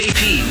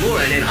JP,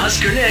 Lauren, and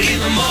Husker Nick in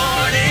the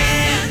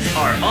morning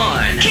are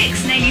on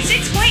Kicks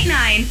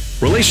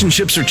 96.9.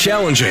 Relationships are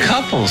challenging.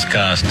 Couples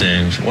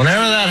costumes.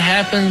 Whenever that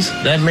happens,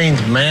 that means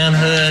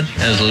manhood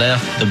has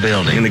left the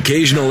building. And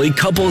occasionally,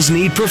 couples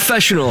need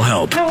professional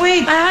help. Oh,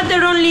 wait, I had the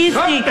wrong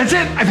lipstick. That's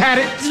it. I've had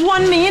it. Just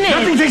 1 minute.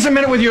 Nothing takes a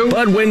minute with you.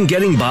 But when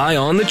getting by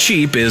on the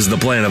cheap is the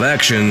plan of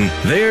action,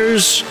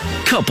 there's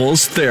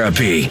couples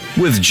therapy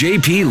with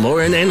JP,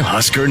 Lauren, and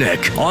Husker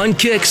Nick on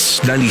Kicks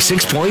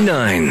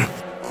 96.9.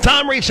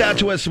 Tom reached out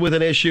to us with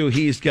an issue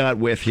he's got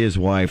with his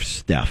wife,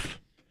 Steph.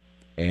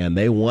 And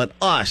they want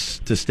us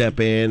to step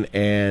in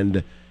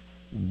and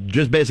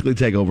just basically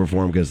take over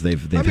for him because they've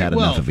had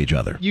enough of each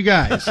other. You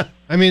guys,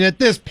 I mean, at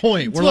this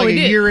point, we're like a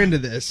year into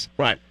this.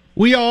 Right.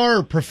 We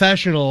are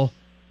professional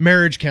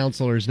marriage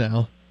counselors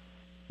now.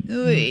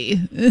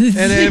 And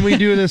then we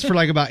do this for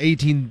like about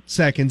 18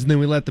 seconds, and then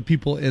we let the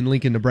people in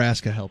Lincoln,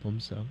 Nebraska help them.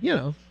 So, you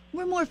know.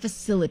 We're more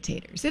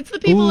facilitators. It's the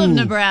people of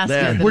Nebraska.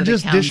 there. that We're are the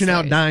just dishing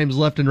out counselors. dimes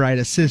left and right.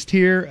 Assist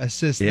here,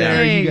 assist there.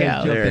 There you guys go.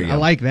 jump There in. you go. I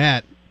like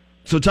that.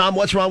 So, Tom,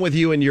 what's wrong with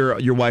you and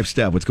your wife,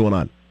 Steph? What's going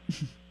on?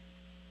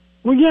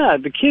 Well, yeah,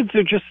 the kids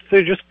they're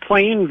just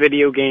playing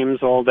video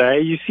games all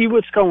day. You see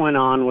what's going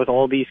on with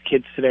all these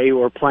kids today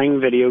who are playing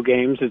video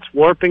games. It's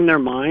warping their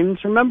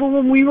minds. Remember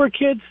when we were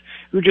kids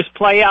who just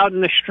play out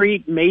in the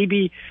street?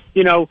 Maybe,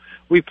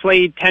 we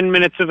played 10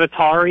 minutes of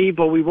Atari,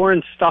 but we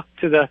weren't stuck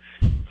to the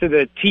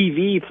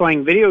TV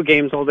playing video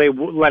games all day,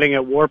 letting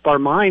it warp our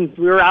minds.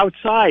 We were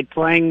outside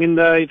playing in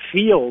the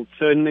fields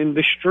and in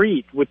the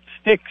street with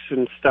sticks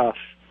and stuff.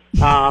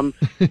 And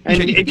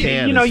you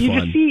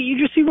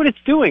just see what it's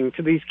doing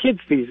to these kids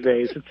these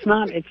days. It's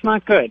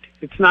not good.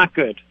 It's not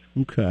good.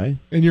 Okay.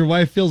 And your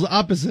wife feels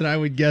opposite, I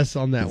would guess,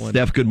 on that one.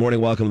 Steph, good morning.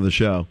 Welcome to the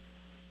show.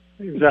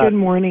 Good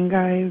morning,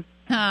 guys.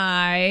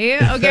 Hi.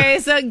 Okay,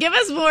 so give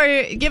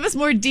us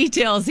more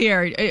details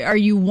here. Are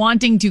you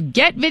wanting to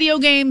get video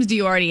games? Do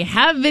you already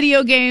have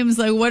video games?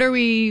 Like,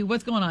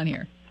 what's going on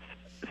here?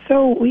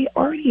 So we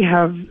already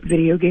have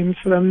video games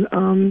for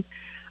them.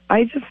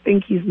 I just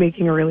think he's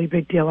making a really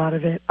big deal out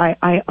of it.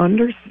 I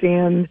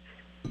understand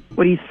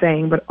what he's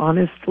saying, but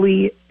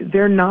honestly,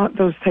 they're not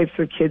those types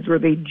of kids where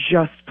they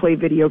just play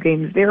video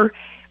games. They're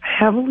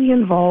heavily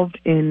involved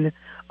in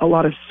a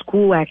lot of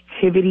school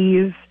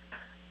activities.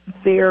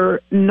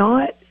 They're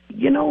not,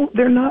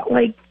 they're not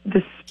like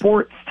the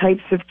sports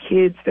types of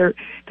kids. They're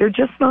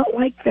just not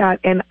like that.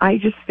 And I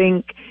just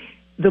think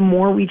the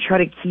more we try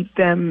to keep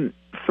them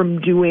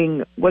from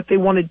doing what they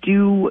want to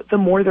do, the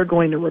more they're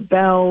going to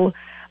rebel.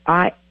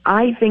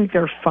 I think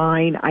they're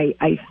fine.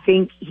 I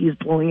think he's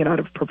blowing it out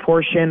of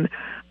proportion.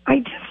 I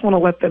just want to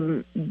let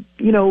them,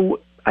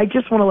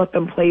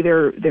 play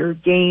their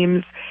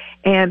games.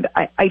 And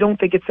I don't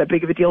think it's that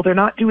big of a deal. They're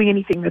not doing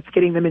anything that's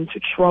getting them into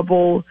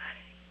trouble.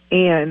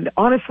 And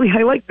honestly,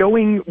 I like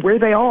knowing where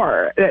they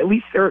are. At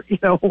least they're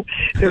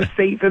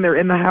safe and they're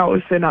in the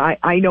house and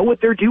I know what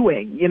they're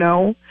doing,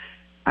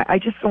 I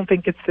just don't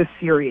think it's this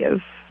serious.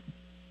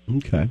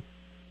 Okay.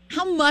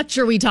 How much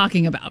are we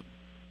talking about?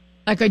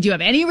 Like, do you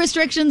have any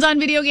restrictions on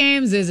video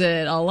games? Is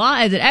it a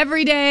lot? Is it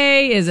every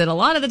day? Is it a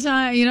lot of the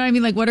time? You know what I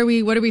mean? Like, what are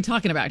we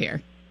talking about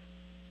here?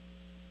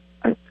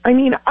 I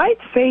mean, I'd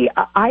say,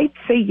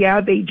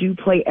 yeah, they do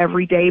play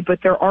every day,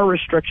 but there are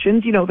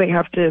restrictions. They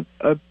have to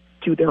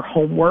do their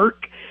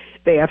homework.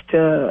 They have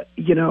to,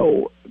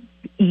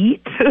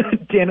 eat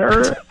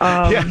dinner.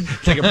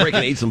 Take a break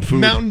and eat some food.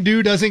 Mountain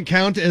Dew doesn't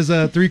count as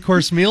a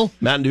 3-course meal?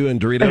 Mountain Dew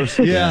and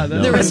Doritos? Yeah.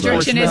 The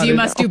restriction is you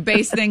must do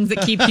base things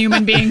that keep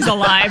human beings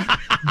alive.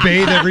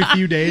 Bathe every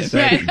few days.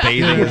 Right.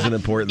 Bathing is an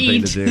important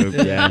thing to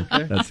do. Yeah,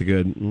 that's a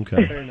good.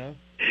 Okay. Fair enough.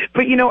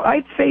 But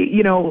I'd say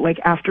like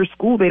after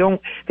school they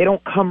don't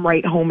come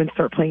right home and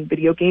start playing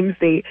video games.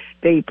 They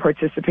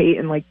participate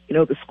in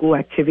the school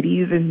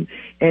activities and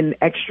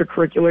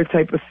extracurricular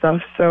type of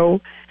stuff.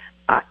 So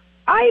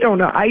I don't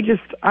know.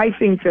 I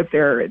think that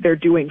they're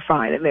doing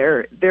fine, and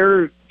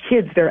they're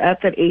kids. They're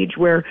at that age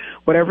where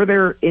whatever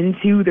they're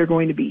into, they're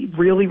going to be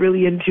really,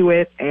 really into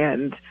it,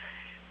 and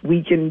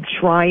we can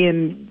try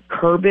and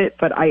curb it.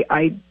 But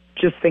I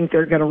just think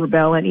they're going to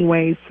rebel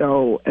anyway.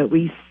 So at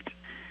least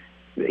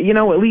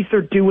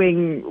they're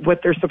doing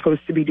what they're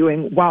supposed to be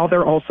doing while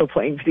they're also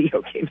playing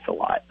video games a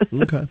lot.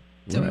 Okay.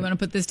 So we want to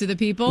put this to the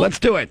people? Let's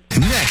do it.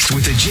 Next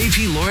with the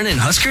JP, Lauren, and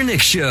Husker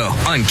Nick show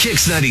on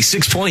Kicks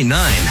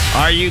 96.9.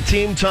 Are you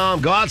Team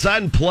Tom? Go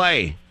outside and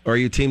play. Or are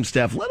you Team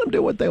Steph? Let them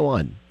do what they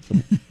want.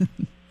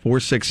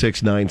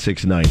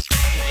 466-969.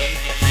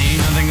 Ain't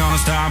nothing gonna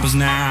stop us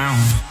now.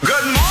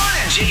 Good morning.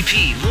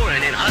 JP,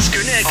 Lauren, and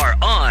Husker Nick are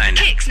on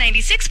Kicks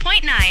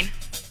 96.9.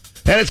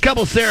 And it's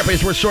couples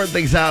therapies. We're sorting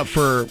things out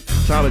for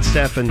Tom and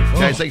Steph. And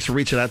guys, thanks for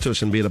reaching out to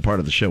us and being a part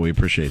of the show. We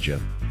appreciate you.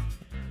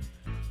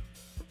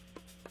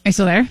 Are you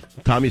still there?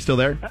 Tom, you still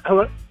there?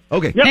 Hello?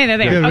 Okay. Yep. Hey, they're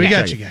there. Good, Okay. we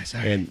got you guys. All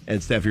right.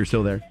 And Steph, you're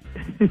still there?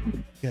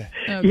 Okay.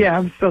 Yeah,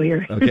 I'm still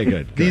here. Okay,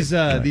 good.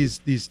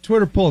 These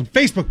Twitter polls and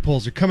Facebook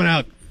polls are coming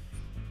out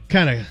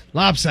kind of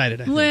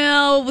lopsided, I think.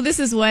 Well, this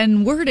is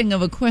when wording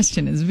of a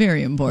question is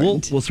very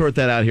important. We'll sort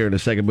that out here in a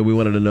second, but we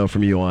wanted to know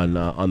from you on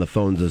the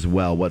phones as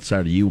well. What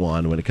side are you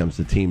on when it comes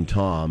to Team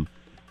Tom?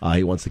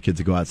 He wants the kids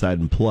to go outside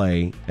and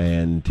play,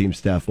 and Team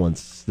Steph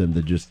wants them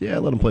to just,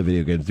 let them play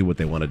video games, do what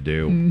they want to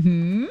do.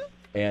 Mm-hmm.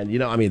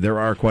 And, there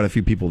are quite a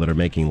few people that are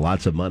making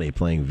lots of money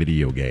playing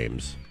video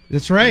games.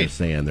 That's right. I'm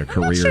saying their I'm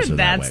careers not sure are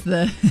that that's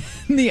way.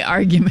 the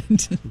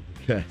argument.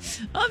 Okay.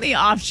 On the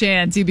off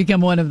chance you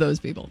become one of those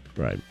people.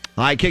 Right.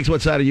 Hi, Kix,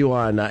 what side are you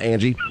on,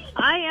 Angie?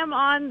 I am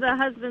on the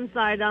husband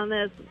side on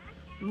this.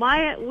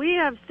 We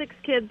have 6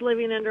 kids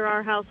living under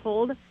our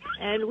household,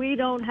 and we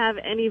don't have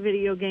any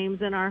video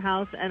games in our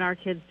house, and our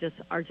kids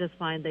are just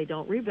fine. They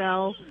don't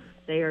rebel.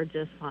 They are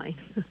just fine.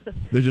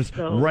 They're just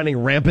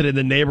running rampant in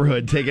the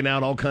neighborhood, taking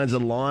out all kinds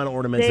of lawn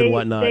ornaments and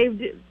whatnot.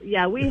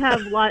 We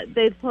have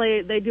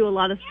They do a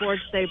lot of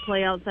sports. They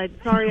play outside.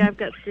 Sorry, I've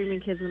got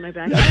screaming kids in my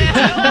backyard.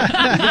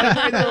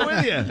 Right there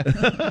with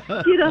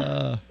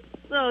you.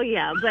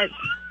 But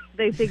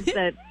they think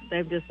that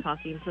I'm just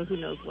talking, so who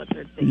knows what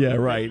they're thinking. Yeah,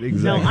 right,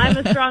 exactly. No, I'm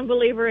a strong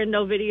believer in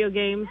no video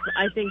games.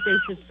 I think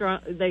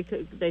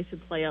they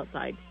should play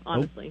outside,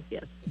 honestly,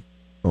 yes.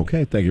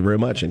 Okay, thank you very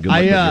much, and good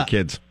luck with your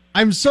kids.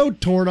 I'm so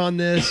torn on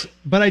this,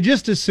 but I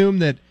just assume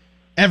that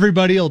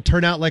everybody will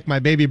turn out like my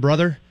baby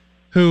brother,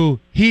 who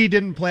he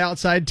didn't play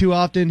outside too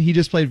often. He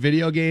just played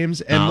video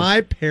games, and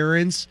my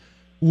parents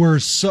were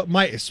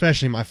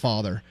especially my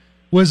father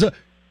was,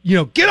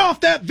 get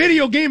off that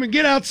video game and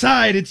get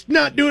outside. It's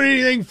not doing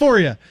anything for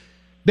you.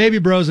 Baby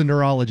bro's a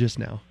neurologist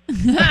now.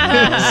 So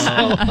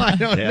I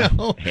don't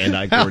know.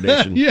 Hand-eye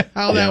coordination.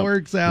 How that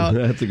works out.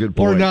 That's a good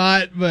point. Or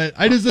not, but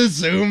I just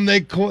assume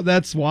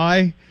that's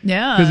why.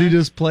 Yeah. Because he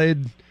just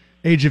played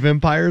Age of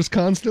Empires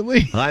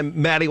constantly.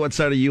 I'm Maddie. What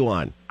side are you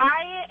on?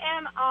 I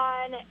am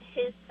on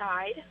his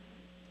side.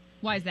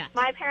 Why is that?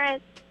 My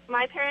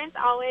parents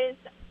always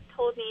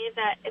told me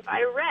that if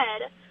I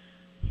read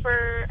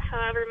for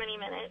however many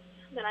minutes,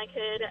 then I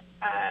could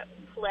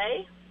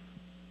play.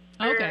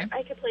 Okay.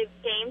 I could play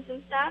games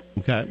and stuff.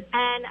 Okay.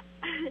 And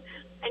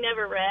I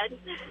never read.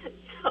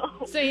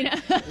 So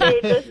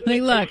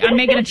look, I'm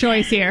making a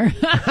choice here.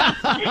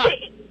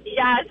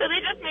 Yeah, so they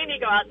just made me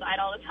go outside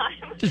all the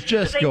time.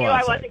 Just they go knew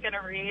outside. I wasn't going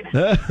to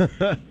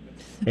read.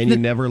 And you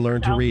never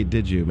learned to read,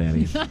 did you,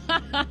 Maddie? Well,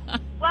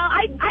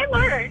 I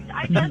learned.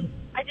 I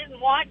didn't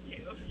want to.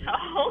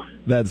 So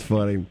That's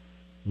funny.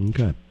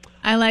 Okay.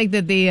 I like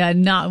that the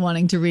not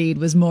wanting to read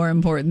was more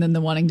important than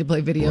the wanting to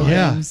play video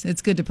games.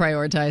 It's good to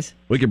prioritize.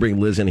 We could bring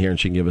Liz in here and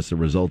she can give us the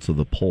results of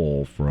the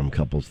poll from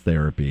Couples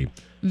Therapy.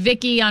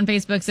 Vicky on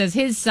Facebook says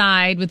his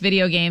side with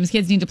video games,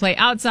 kids need to play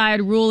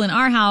outside. Rule in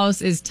our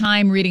house is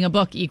time reading a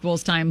book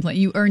equals time playing.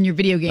 You earn your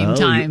video game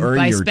time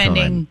by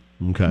spending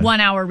 1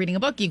 hour reading a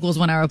book equals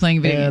 1 hour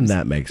playing video games. And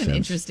that makes An sense.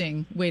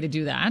 interesting way to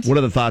do that. What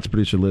are the thoughts,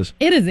 producer Liz?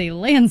 It is a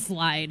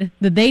landslide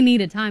that they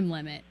need a time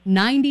limit.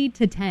 90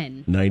 to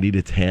 10. 90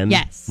 to 10?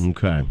 Yes.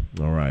 Okay.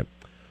 All right.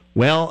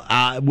 Well,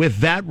 with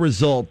that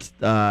result,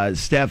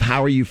 Steph,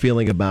 how are you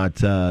feeling about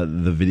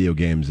the video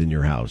games in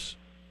your house?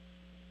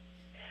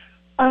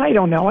 I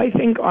don't know. I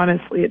think,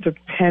 honestly, it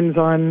depends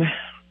on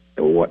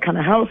what kind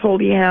of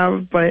household you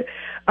have, but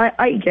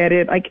I get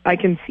it. I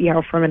can see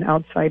how, from an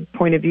outside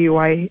point of view,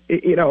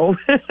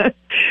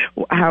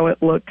 how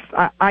it looks.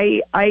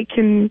 I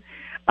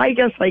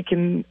guess I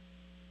can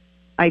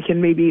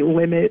maybe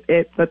limit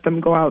it, let them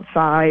go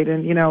outside,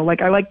 and I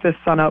like the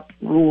sun up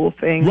rule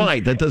thing.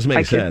 Right, that does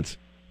make sense.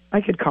 I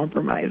could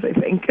compromise, I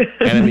think.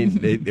 And I mean,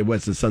 the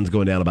sun's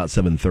going down about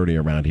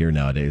 7:30 around here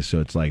nowadays,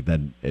 so it's like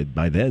that.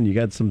 By then,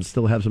 you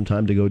still have some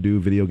time to go do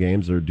video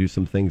games or do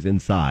some things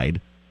inside.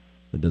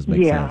 That does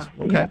make sense.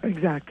 Okay, yeah,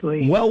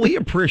 exactly. Well, we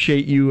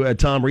appreciate you,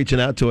 Tom, reaching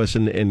out to us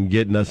and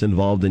getting us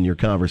involved in your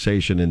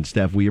conversation. And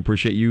Steph, we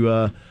appreciate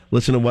you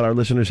listening to what our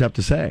listeners have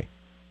to say.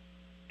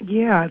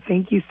 Yeah,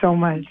 thank you so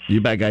much.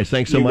 You bet, guys.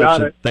 Thanks so You much.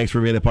 got it. Thanks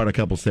for being a part of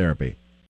Couples Therapy.